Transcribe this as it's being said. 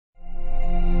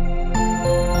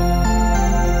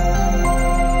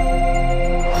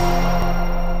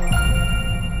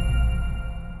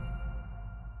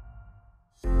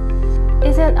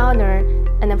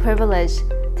privilege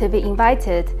to be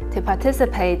invited to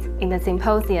participate in the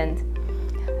symposium.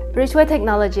 RichWave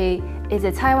Technology is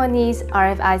a Taiwanese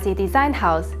RFIC design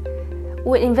house.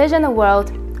 We envision a world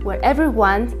where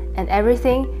everyone and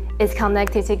everything is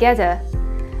connected together.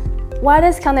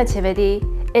 Wireless connectivity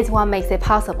is what makes it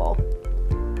possible.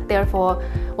 Therefore,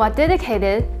 we're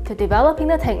dedicated to developing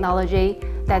the technology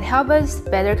that helps us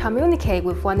better communicate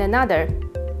with one another.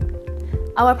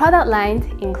 Our product lines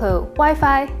include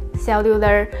Wi-Fi,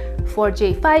 cellular,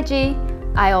 4G,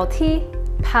 5G,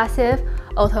 IoT, passive,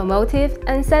 automotive,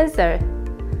 and sensor.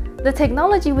 The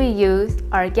technology we use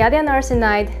are gallium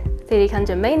arsenide, silicon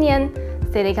germanium,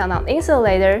 silicon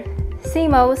non-insulator,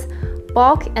 CMOS,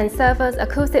 bulk and surface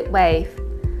acoustic wave.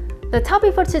 The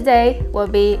topic for today will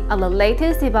be on the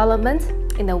latest development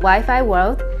in the Wi-Fi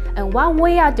world and what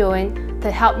we are doing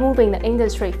to help moving the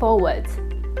industry forward.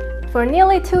 For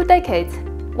nearly 2 decades,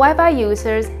 Wi-Fi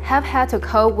users have had to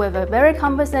cope with a very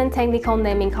cumbersome technical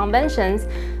naming conventions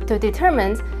to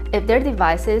determine if their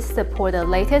devices support the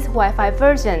latest Wi-Fi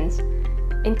versions.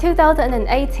 In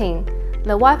 2018,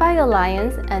 the Wi-Fi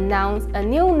Alliance announced a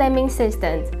new naming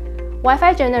system.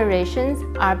 Wi-Fi generations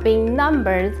are being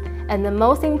numbered at the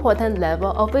most important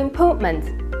level of improvement.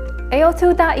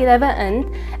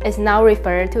 802.11n is now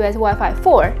referred to as Wi-Fi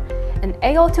 4, and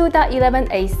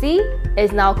 802.11ac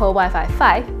is now called Wi-Fi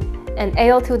 5, and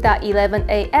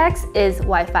 802.11ax is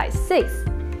Wi-Fi 6.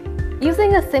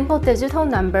 Using a simple digital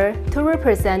number to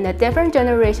represent a different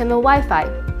generation of Wi-Fi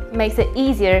makes it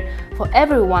easier for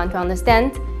everyone to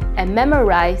understand and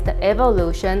memorize the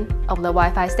evolution of the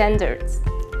Wi-Fi standards.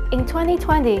 In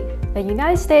 2020, the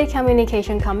United States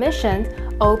Communication Commission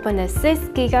opened a 6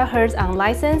 GHz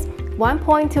unlicensed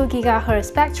 1.2 GHz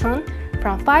spectrum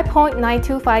from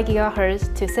 5.925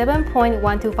 GHz to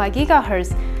 7.125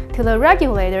 GHz to the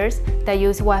regulators that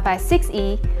use Wi-Fi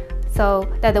 6E so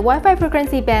that the Wi-Fi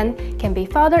frequency band can be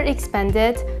further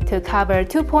expanded to cover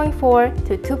 2.4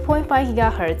 to 2.5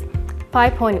 GHz,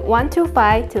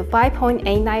 5.125 to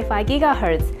 5.895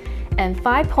 GHz, and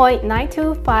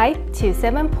 5.925 to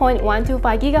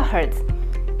 7.125 GHz.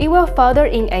 It will further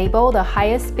enable the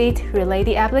highest speed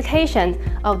related applications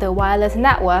of the wireless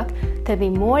network to be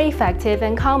more effective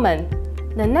and common.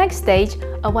 The next stage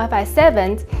of Wi-Fi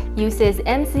 7 uses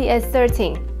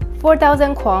MCS13,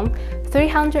 4000 QAM,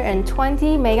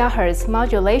 320 MHz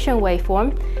modulation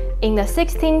waveform in the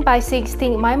 16 by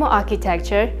 16 MIMO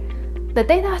architecture. The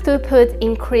data throughput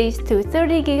increased to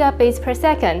 30 gigabits per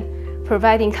second,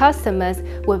 providing customers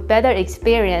with better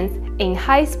experience in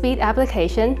high-speed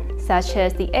applications such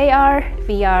as the AR,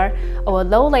 VR, or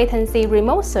low-latency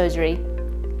remote surgery.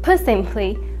 Put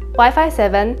simply, Wi-Fi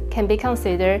 7 can be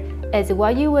considered as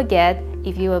what you would get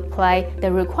if you apply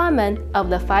the requirement of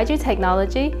the 5G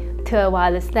technology to a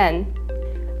wireless LAN.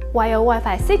 While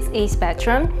Wi-Fi 6E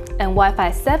spectrum and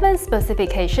Wi-Fi 7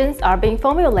 specifications are being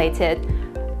formulated,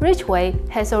 RichWave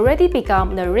has already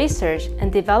begun the research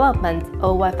and development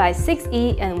of Wi-Fi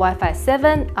 6E and Wi-Fi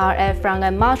 7 RF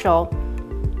front-end module.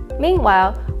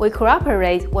 Meanwhile, we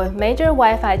cooperate with major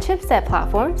Wi-Fi chipset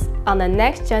platforms on the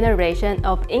next generation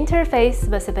of interface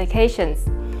specifications,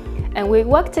 and we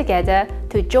work together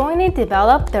to jointly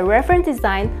develop the reference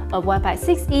design of Wi-Fi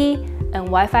 6E and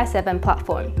Wi-Fi 7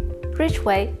 platform.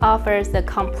 RichWave offers the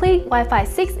complete Wi-Fi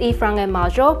 6E front-end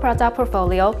module product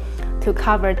portfolio to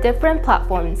cover different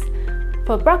platforms.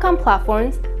 For Broadcom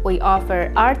platforms, we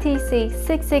offer RTC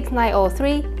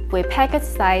 66903 with package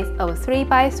size of 3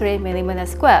 by 3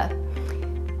 mm².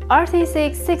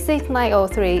 RTC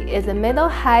 66903 is a middle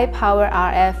high power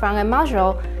RF front-end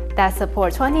module that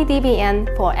supports 20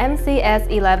 dBn for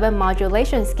MCS11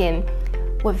 modulation scheme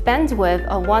with bandwidth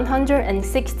of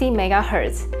 160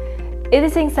 MHz. It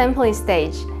is in sampling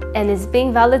stage and is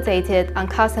being validated on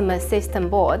customer system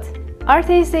board.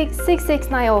 RTC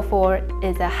 66904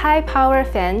 is a high-power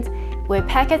fan with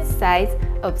package size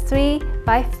of 3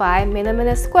 by 5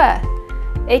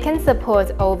 mm². It can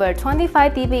support over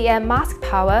 25 dBm mask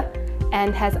power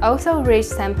and has also reached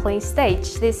sampling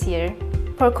stage this year.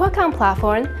 For Qualcomm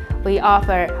platform, we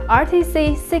offer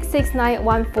RTC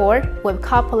 66914 with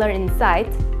coupler inside.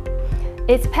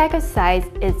 Its package size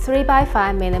is 3 by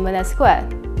 5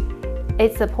 mm².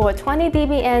 It supports 20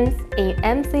 dBn in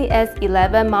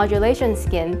MCS11 modulation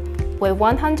scheme with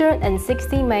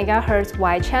 160 MHz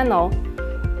wide channel,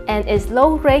 and its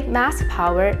low-rate mask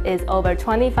power is over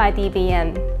 25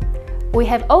 dBn. We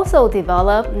have also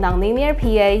developed nonlinear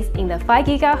PAs in the 5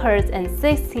 GHz and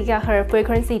 6 GHz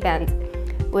frequency band,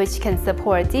 which can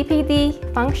support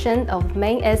DPD function of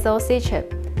main SoC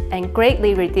chip and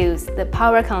greatly reduce the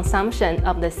power consumption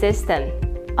of the system.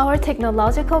 Our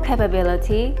technological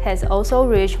capability has also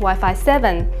reached Wi-Fi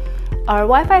 7. Our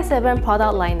Wi-Fi 7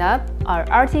 product lineup are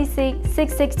RTC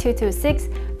 66226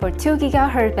 for 2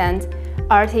 GHz band,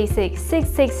 RTC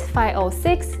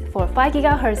 66506 for 5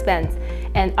 GHz band,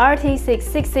 and RTC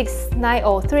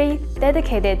 66903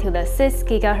 dedicated to the 6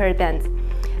 GHz band.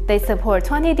 They support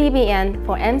 20 dBn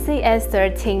for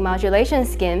MCS13 modulation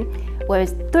scheme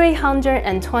with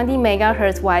 320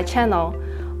 MHz wide channel.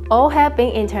 All have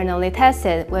been internally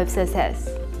tested with success.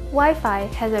 Wi-Fi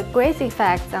has a great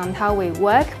effect on how we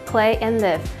work, play, and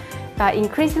live. By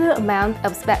increasing the amount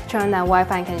of spectrum that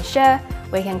Wi-Fi can share,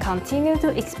 we can continue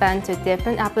to expand to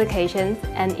different applications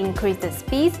and increase the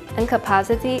speed and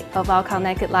capacity of our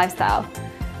connected lifestyle.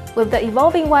 With the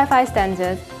evolving Wi-Fi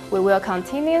standards, we will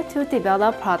continue to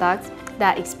develop products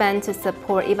that expand to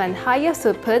support even higher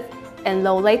throughput and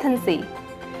low latency.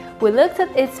 We looked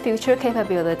at its future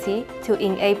capability to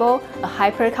enable a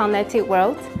hyper-connected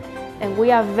world, and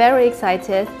we are very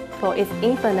excited for its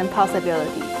infinite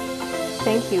possibilities.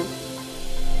 Thank you.